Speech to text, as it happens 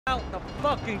out the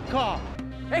fucking car.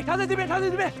 Hey, 他在这边，他在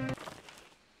这边。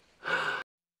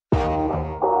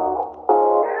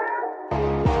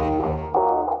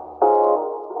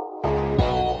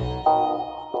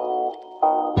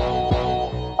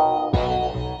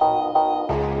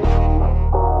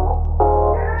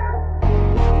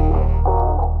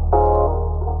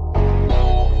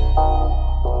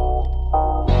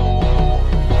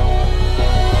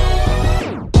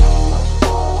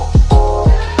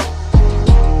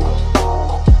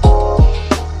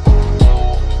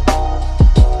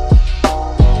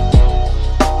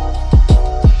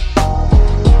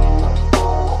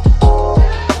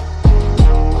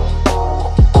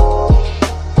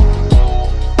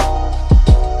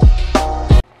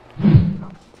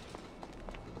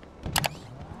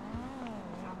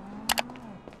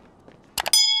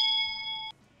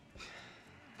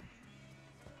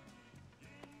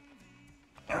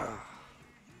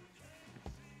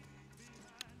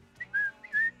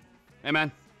Hey,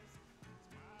 man.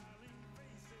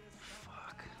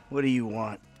 Fuck. What do you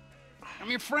want? I'm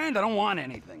your friend. I don't want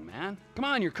anything, man. Come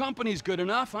on, your company's good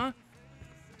enough, huh?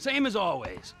 Same as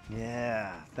always.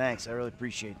 Yeah, thanks. I really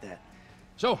appreciate that.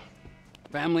 So,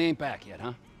 family ain't back yet,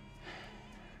 huh?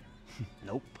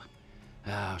 Nope.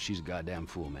 Oh, she's a goddamn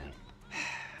fool, man.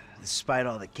 Despite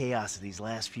all the chaos of these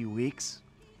last few weeks,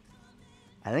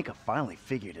 I think I finally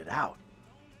figured it out.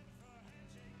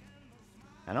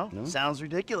 I know, No? sounds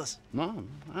ridiculous. No,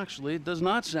 actually, it does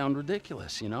not sound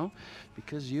ridiculous, you know?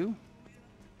 Because you're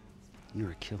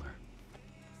a killer.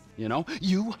 You know?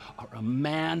 You are a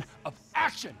man of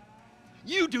action.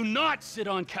 You do not sit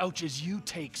on couches, you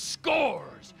take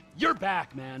scores. You're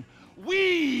back, man.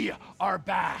 We are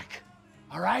back.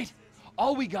 All right?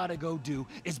 All we gotta go do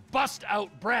is bust out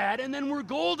Brad, and then we're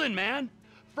golden, man.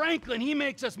 Franklin, he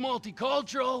makes us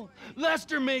multicultural.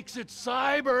 Lester makes it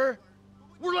cyber.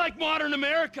 We're like modern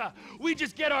America. We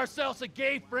just get ourselves a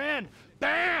gay friend.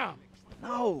 Bam!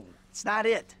 No, it's not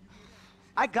it.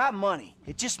 I got money.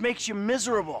 It just makes you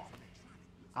miserable.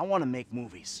 I want to make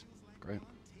movies. Great.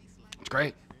 It's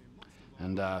great.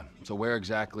 And, so where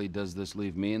exactly does this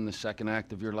leave me in the second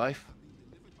act of your life?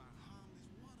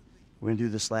 We're gonna do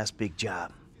this last big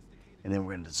job, and then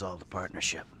we're gonna dissolve the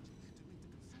partnership.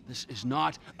 This is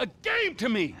not a game to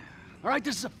me! All right,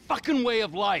 this is a fucking way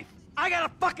of life. I got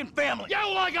a fucking family! Yeah,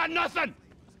 well, I got nothing!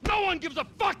 No one gives a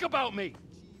fuck about me!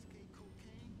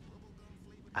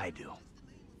 I do.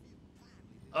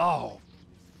 Oh,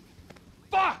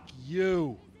 fuck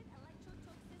you!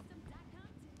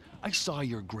 I saw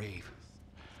your grave.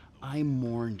 I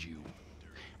mourned you.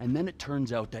 And then it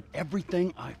turns out that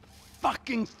everything I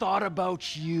fucking thought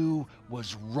about you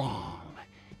was wrong.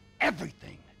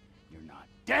 Everything. You're not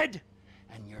dead,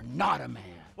 and you're not a man.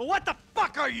 Well, what the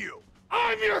fuck are you?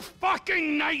 I'm your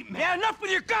fucking nightmare! Yeah, enough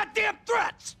with your goddamn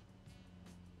threats!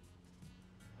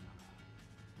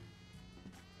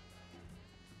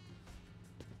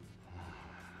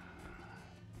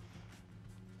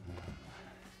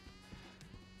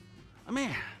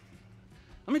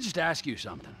 Let me just ask you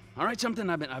something, all right? Something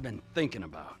I've been thinking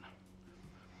about.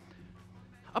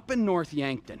 Up in North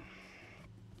Yankton,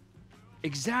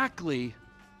 exactly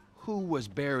who was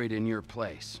buried in your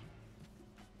place?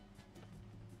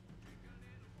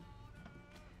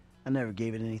 I never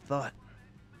gave it any thought.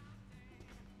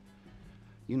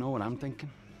 You know what I'm thinking?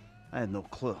 I had no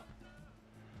clue.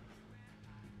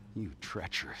 You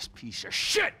treacherous piece of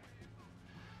shit!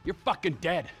 You're fucking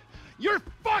dead! You're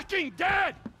fucking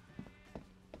dead!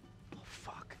 Oh,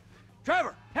 fuck.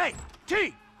 Trevor! Hey!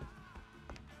 T!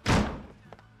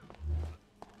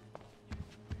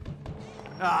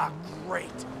 Ah, great.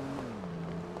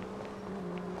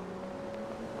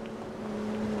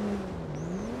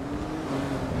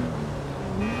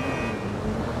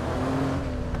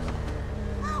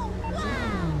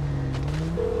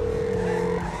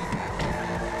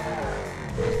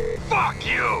 Fuck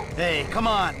you! Hey, come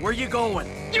on. Where you going?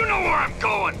 You know where I'm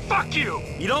going! Fuck you!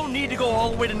 You don't need to go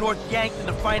all the way to North Yankton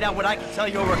to find out what I can tell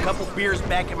you over a couple beers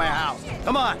back at my house.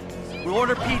 Come on. We'll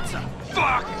order pizza.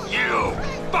 Fuck you!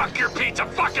 Fuck your pizza!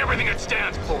 Fuck everything it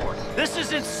stands for! This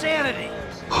is insanity.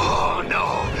 Oh,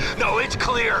 no. No, it's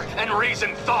clear and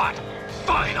reasoned thought.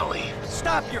 Finally.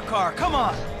 Stop your car. Come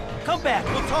on. Come back.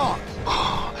 We'll talk.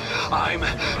 Oh, I'm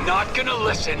not gonna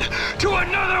listen to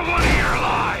another one of your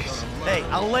lies! Hey,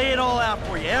 I'll lay it all out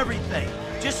for you. Everything.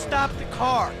 Just stop the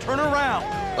car. Turn around.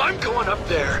 I'm going up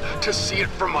there to see it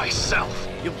for myself.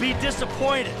 You'll be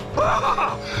disappointed.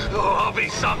 Oh, I'll be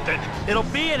something. It'll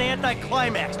be an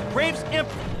anticlimax. The grave's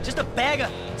empty. Just a bag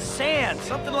of sand,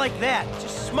 something like that.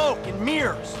 Just smoke and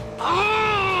mirrors.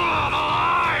 Oh, the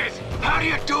lies! How do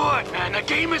you do it, man? The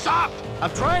game is up!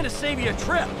 I'm trying to save you a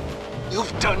trip.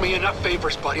 You've done me enough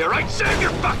favors, buddy, all right? Save your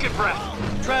fucking breath!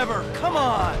 Trevor, come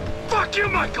on! Fuck you,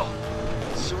 Michael!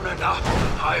 Soon enough,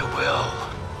 I will.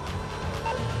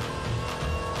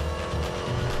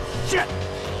 Shit!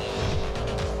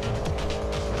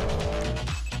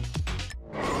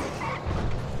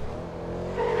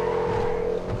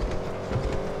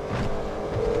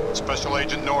 Special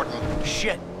Agent Norton.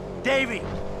 Shit. Davey!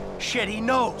 Shit, he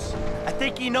knows. I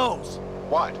think he knows.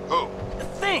 What? Who?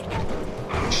 Think!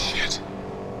 Shit.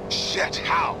 Shit,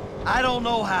 how? I don't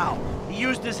know how. He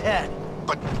used his head.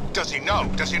 But does he know?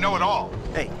 Does he know at all?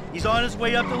 Hey, he's on his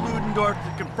way up to Ludendorff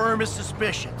to confirm his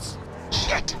suspicions.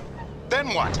 Shit. Then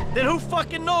what? Then who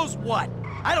fucking knows what?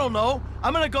 I don't know.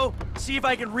 I'm gonna go see if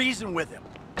I can reason with him.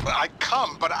 I'd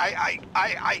come, but I...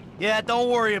 Yeah, don't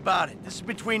worry about it. This is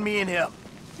between me and him.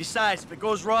 Besides, if it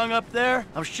goes wrong up there,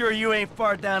 I'm sure you ain't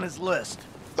far down his list.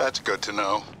 That's good to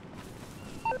know.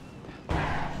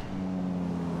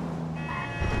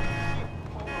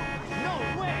 No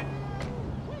way!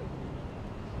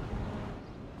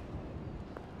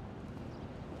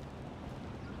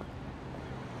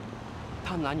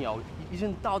 他男友已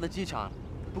经到了机场，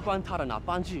不管他的哪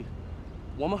班机，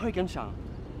我们会跟上。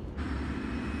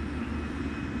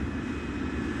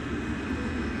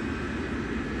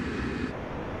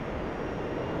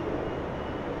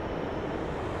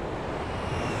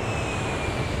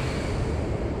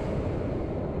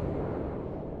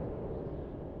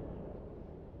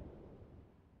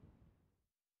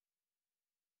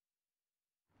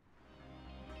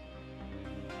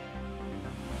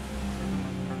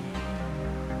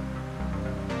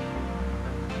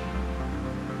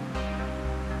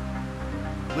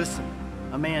Listen,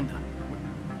 Amanda,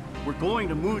 we're going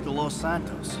to move to Los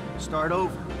Santos. Start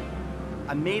over.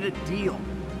 I made a deal.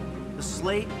 The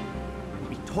slate will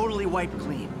be totally wiped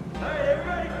clean. All right,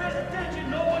 everybody pays attention.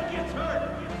 No one gets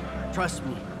hurt. Trust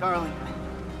me, darling.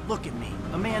 Look at me.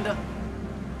 Amanda,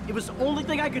 it was the only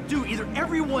thing I could do. Either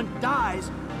everyone dies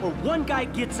or one guy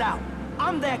gets out.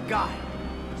 I'm that guy.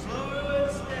 Slow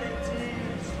and steady, team.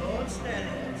 Slow and steady.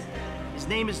 His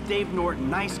name is Dave Norton.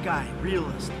 Nice guy,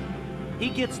 realist. He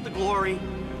gets the glory,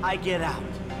 I get out.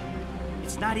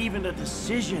 It's not even a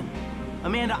decision.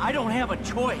 Amanda, I don't have a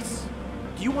choice.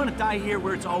 Do you want to die here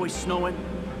where it's always snowing?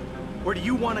 Or do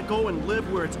you want to go and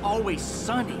live where it's always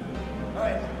sunny? All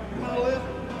right, you want to live?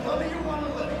 Tell me you want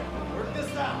to live. Work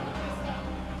this out.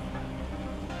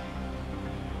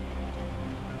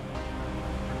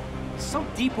 Some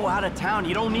depot out of town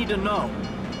you don't need to know.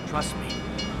 Trust me,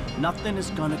 nothing is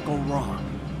gonna go wrong.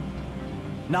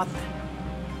 Nothing.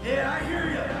 Yeah, I hear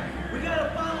you. We gotta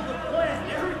follow the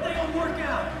plan. Everything will work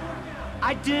out.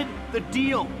 I did the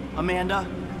deal, Amanda.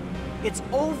 It's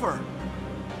over.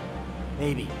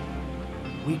 Baby,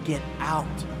 we get out.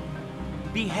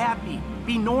 Be happy.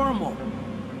 Be normal.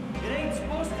 It ain't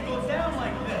supposed to go down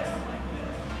like this.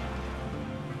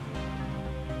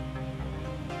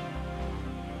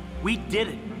 We did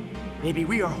it. Baby,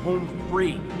 we are home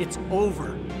free. It's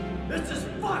over. This is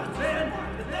fucked, man.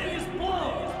 The thing is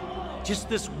blown. Just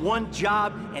this one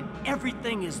job, and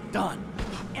everything is done.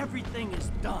 Everything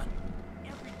is done.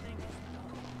 Everything is done.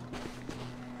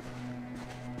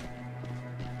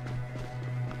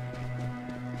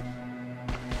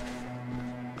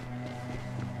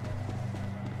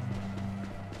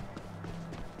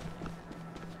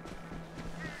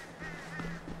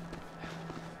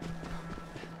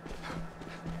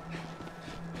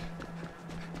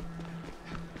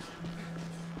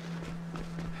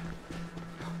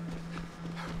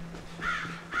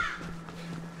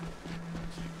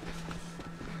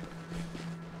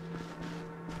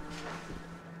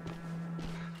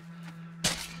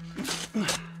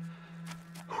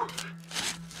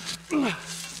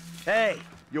 Hey,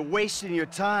 you're wasting your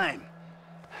time.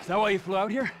 Is that why you flew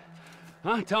out here?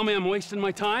 Huh? Tell me I'm wasting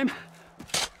my time?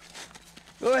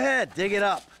 Go ahead, dig it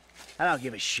up. I don't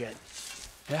give a shit.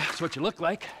 Yeah, that's what you look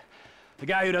like. The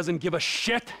guy who doesn't give a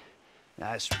shit.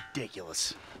 That's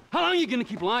ridiculous. How long are you gonna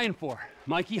keep lying for,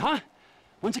 Mikey, huh?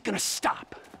 When's it gonna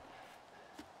stop?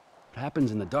 What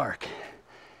happens in the dark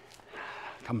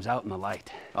comes out in the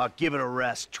light. Oh, give it a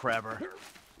rest, Trevor.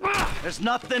 There's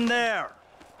nothing there.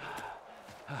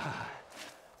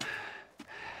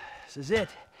 This is it.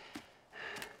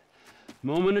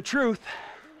 Moment of truth.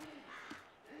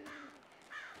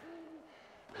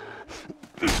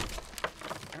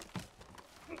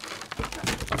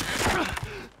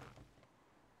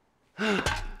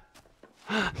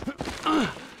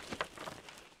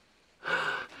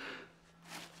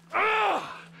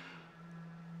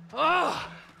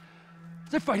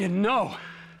 As if I didn't know.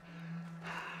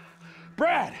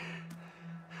 Brad!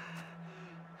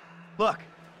 Look,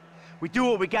 We do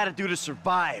what we gotta do to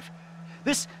survive.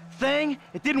 This thing,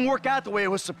 it didn't work out the way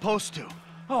it was supposed to.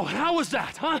 Oh, and how was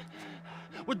that, huh?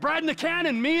 With Brad in the can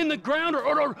and me in the ground,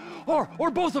 or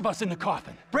both of us in the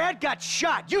coffin? Brad got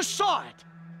shot. You saw it.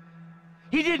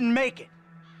 He didn't make it.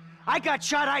 I got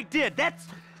shot. I did.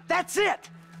 That's it.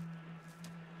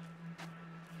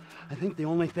 I think the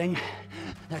only thing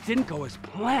that didn't go as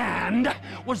planned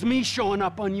was me showing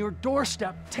up on your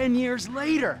doorstep 10 years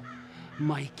later.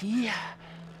 Mikey,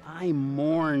 I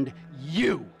mourned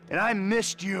you. And I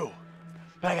missed you.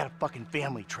 But I got a fucking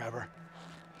family, Trevor.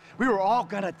 We were all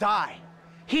gonna die.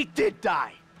 He did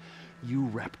die. You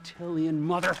reptilian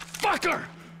motherfucker!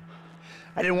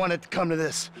 I didn't want it to come to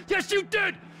this. Yes, you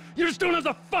did! You just don't have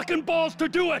the fucking balls to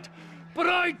do it! But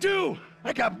I do!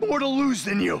 I got more to lose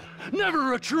than you.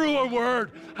 Never a truer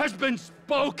word has been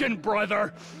spoken,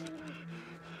 brother.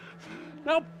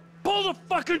 Now pull the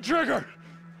fucking trigger!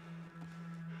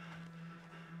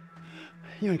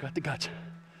 You ain't got the guts.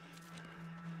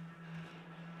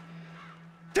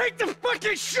 Take the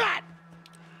fucking shot!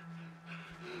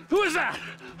 Who is that?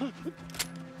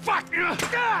 Fuck!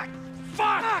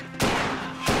 Fuck!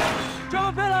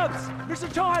 Trevor Phillips!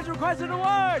 Mr. Cho has requested a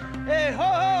word! Hey, ho,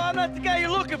 I'm not the guy you're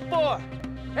looking for.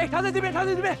 Hey, 他在这边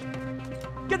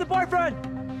Get the boyfriend!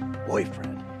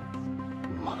 Boyfriend?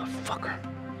 Motherfucker.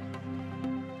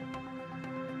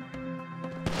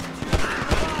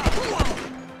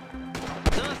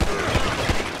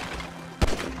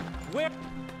 Where?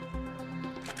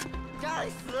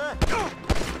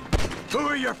 Who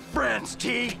are your friends,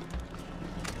 T?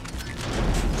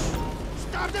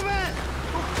 Stop the man!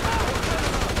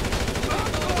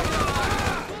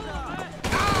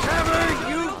 Trevor,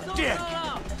 you dick!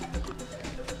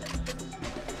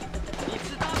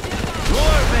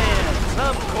 More bands,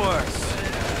 of course.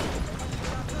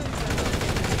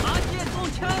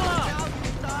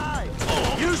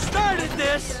 You started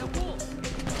this!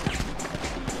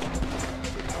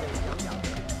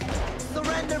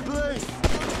 Surrender, please!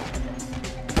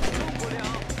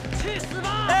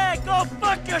 Hey, go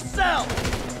fuck yourself!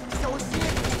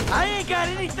 I ain't got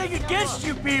anything against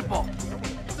you people!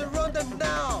 Surrender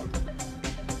now!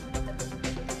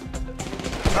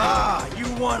 Ah, you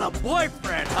want a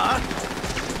boyfriend, huh?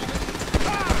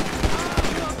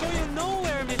 You're not going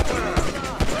nowhere, Mr.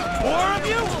 More of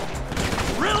you?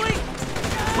 Really?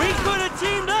 We could have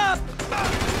teamed up!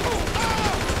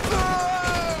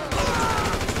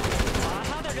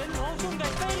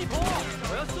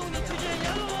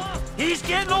 He's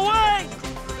getting away!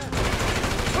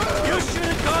 You should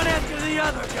have gone after the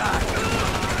other guy!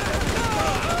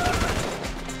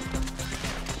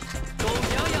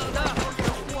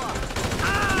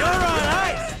 You're on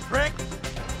ice, prick!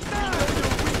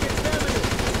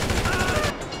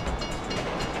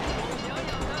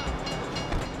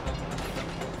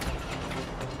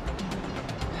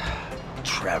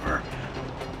 Trevor.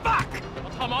 Fuck!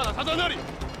 他妈的，他在那里！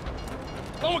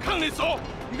让我看你走！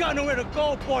 You got nowhere to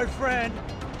go, boyfriend!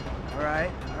 All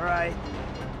right.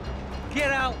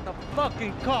 Get out the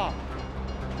fucking car!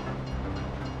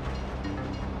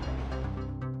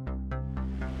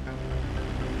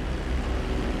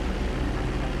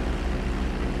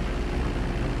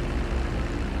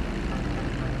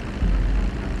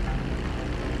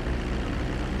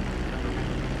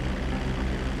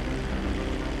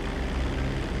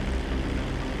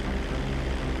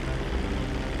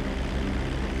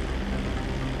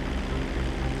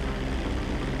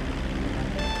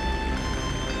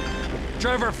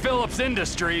 Trevor Phillips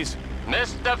Industries.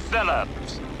 Mr.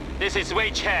 Phillips, this is Wei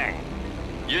Chang.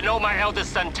 You know my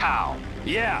eldest son, Tao.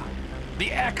 Yeah,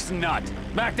 the ex-nut.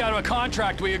 Backed out of a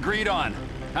contract we agreed on.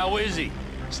 How is he?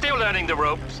 Still learning the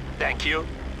ropes, thank you.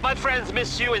 My friends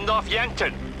miss you in North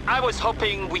Yankton. I was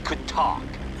hoping we could talk.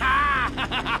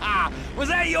 Was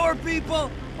that your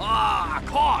people? Ah, of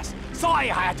course.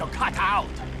 Sorry I had to cut out.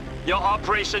 Your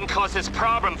operation causes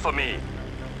problem for me.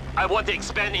 I want to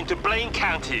expand into Blaine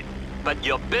County, but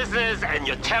your business and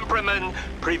your temperament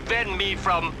prevent me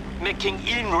from making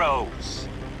inroads.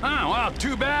 Oh, well,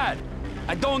 too bad.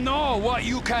 I don't know what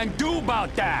you can do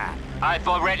about that. I've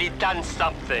already done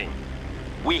something.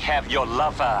 We have your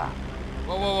lover.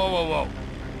 Whoa.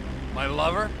 My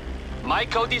lover?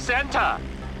 Michael DeSanta.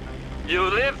 You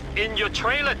live in your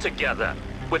trailer together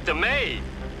with the maid,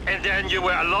 and then you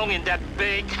were alone in that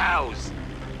big house.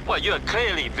 Well, you're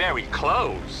clearly very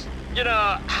close. You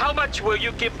know, how much will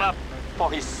you give up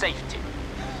for his safety?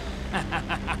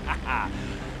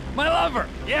 My lover!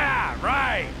 Yeah,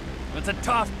 right. It's a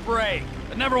tough break.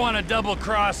 I never want to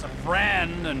double-cross a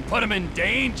friend and put him in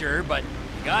danger, but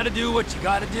you gotta do what you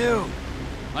gotta do.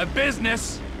 My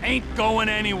business ain't going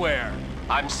anywhere.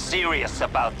 I'm serious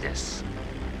about this.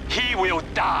 He will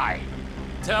die.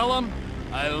 Tell him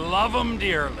I love him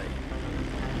dearly.